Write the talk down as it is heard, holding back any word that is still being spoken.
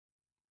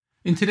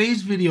In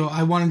today's video,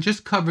 I want to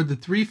just cover the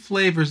 3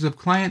 flavors of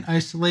client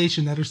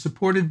isolation that are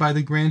supported by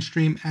the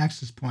Grandstream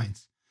Access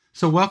Points.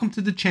 So welcome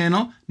to the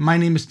channel. My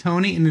name is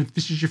Tony, and if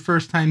this is your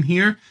first time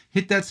here,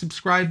 hit that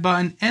subscribe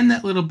button and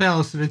that little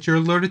bell so that you're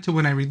alerted to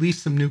when I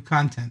release some new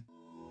content.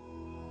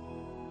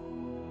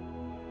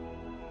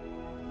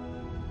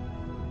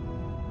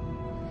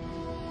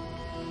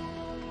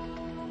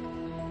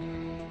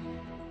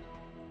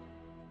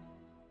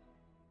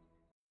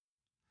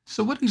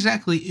 So what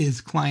exactly is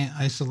client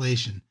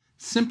isolation?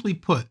 Simply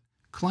put,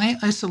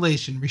 client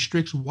isolation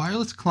restricts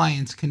wireless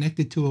clients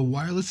connected to a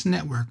wireless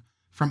network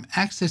from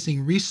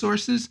accessing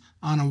resources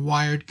on a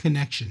wired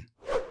connection.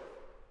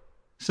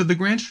 So the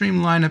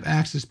Grandstream line of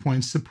access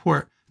points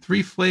support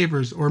 3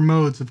 flavors or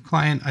modes of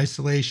client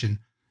isolation: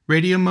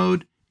 radio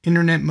mode,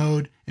 internet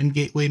mode, and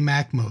gateway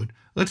MAC mode.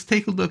 Let's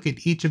take a look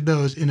at each of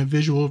those in a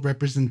visual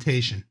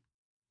representation.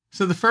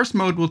 So the first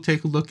mode we'll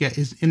take a look at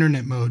is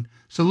internet mode.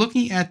 So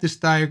looking at this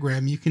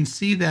diagram, you can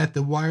see that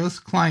the wireless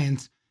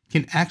clients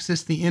can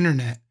access the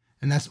internet,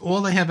 and that's all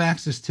they have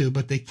access to,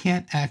 but they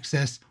can't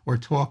access or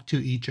talk to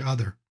each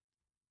other.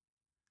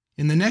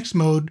 In the next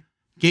mode,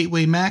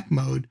 gateway MAC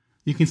mode,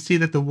 you can see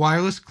that the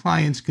wireless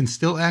clients can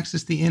still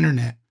access the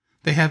internet.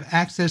 They have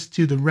access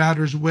to the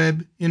router's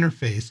web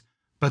interface,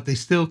 but they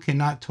still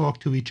cannot talk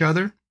to each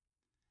other.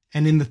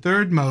 And in the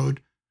third mode,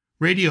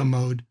 radio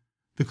mode,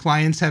 the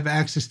clients have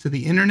access to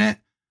the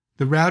internet,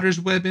 the router's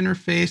web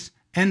interface,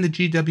 and the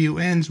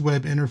GWN's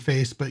web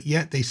interface, but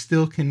yet they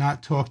still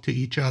cannot talk to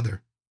each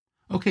other.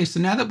 Okay, so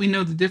now that we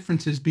know the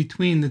differences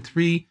between the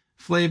 3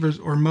 flavors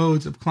or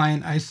modes of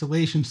client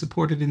isolation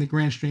supported in the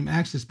Grandstream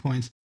Access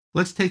Points,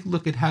 let's take a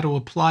look at how to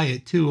apply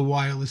it to a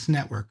wireless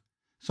network.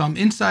 So I'm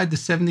inside the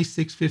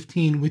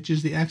 7615, which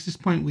is the access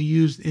point we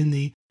used in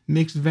the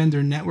mixed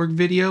vendor network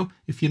video.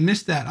 If you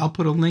missed that, I'll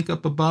put a link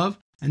up above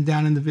and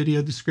down in the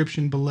video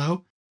description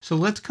below. So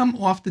let's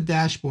come off the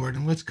dashboard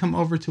and let's come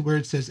over to where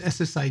it says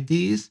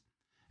SSIDs.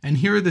 And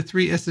here are the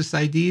 3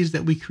 SSIDs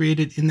that we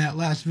created in that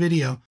last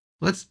video.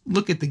 Let's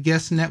look at the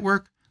guest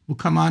network. We'll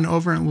come on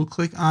over and we'll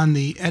click on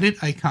the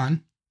edit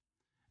icon.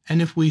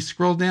 And if we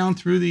scroll down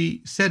through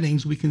the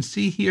settings, we can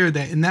see here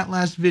that in that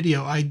last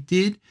video, I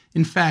did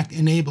in fact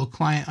enable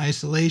client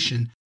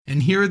isolation.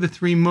 And here are the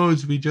 3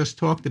 modes we just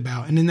talked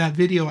about. And in that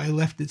video, I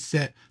left it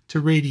set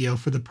to radio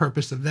for the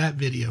purpose of that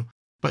video.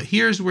 But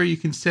here's where you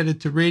can set it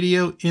to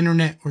radio,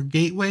 internet, or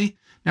gateway.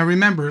 Now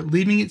remember,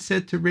 leaving it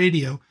set to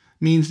radio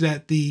means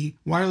that the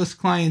wireless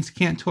clients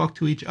can't talk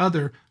to each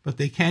other, but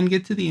they can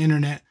get to the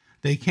internet,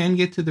 they can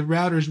get to the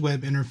router's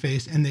web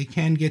interface, and they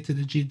can get to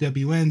the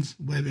GWN's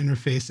web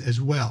interface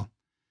as well.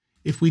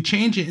 If we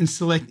change it and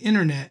select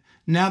internet,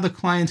 now the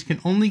clients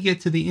can only get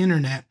to the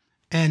internet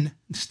and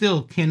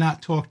still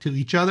cannot talk to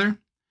each other.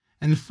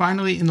 And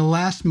finally, in the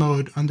last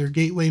mode under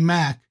gateway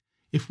MAC,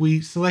 if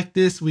we select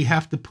this, we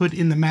have to put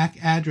in the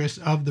MAC address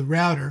of the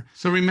router.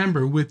 So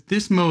remember, with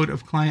this mode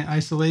of client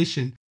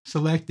isolation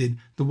selected,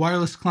 the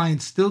wireless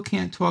clients still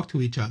can't talk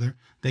to each other.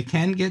 They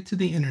can get to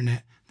the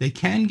internet. They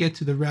can get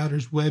to the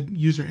router's web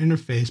user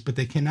interface, but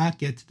they cannot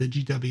get to the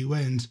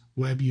GWN's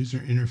web user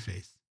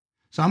interface.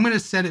 So I'm going to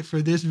set it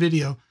for this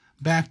video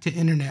back to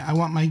internet. I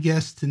want my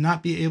guests to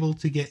not be able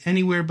to get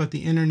anywhere but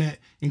the internet,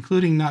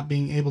 including not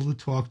being able to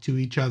talk to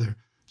each other.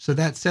 So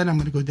that said, I'm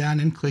going to go down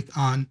and click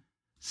on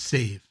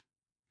Save.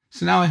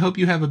 So now I hope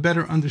you have a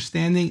better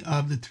understanding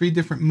of the 3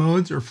 different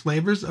modes or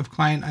flavors of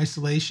client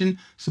isolation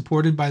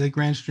supported by the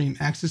Grandstream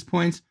Access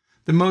Points.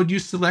 The mode you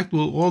select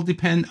will all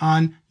depend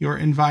on your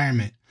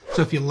environment.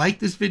 So if you like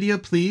this video,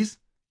 please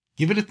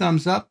give it a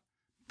thumbs up.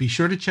 Be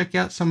sure to check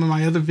out some of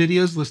my other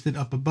videos listed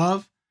up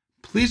above.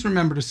 Please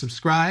remember to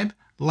subscribe,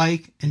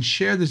 like, and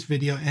share this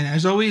video. And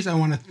as always, I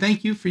want to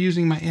thank you for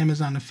using my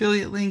Amazon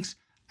affiliate links.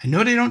 I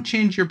know they don't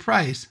change your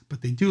price,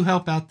 but they do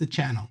help out the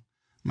channel.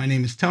 My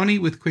name is Tony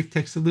with Quick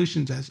Tech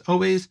Solutions. As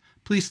always,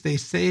 please stay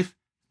safe.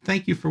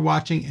 Thank you for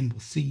watching, and we'll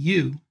see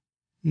you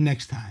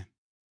next time.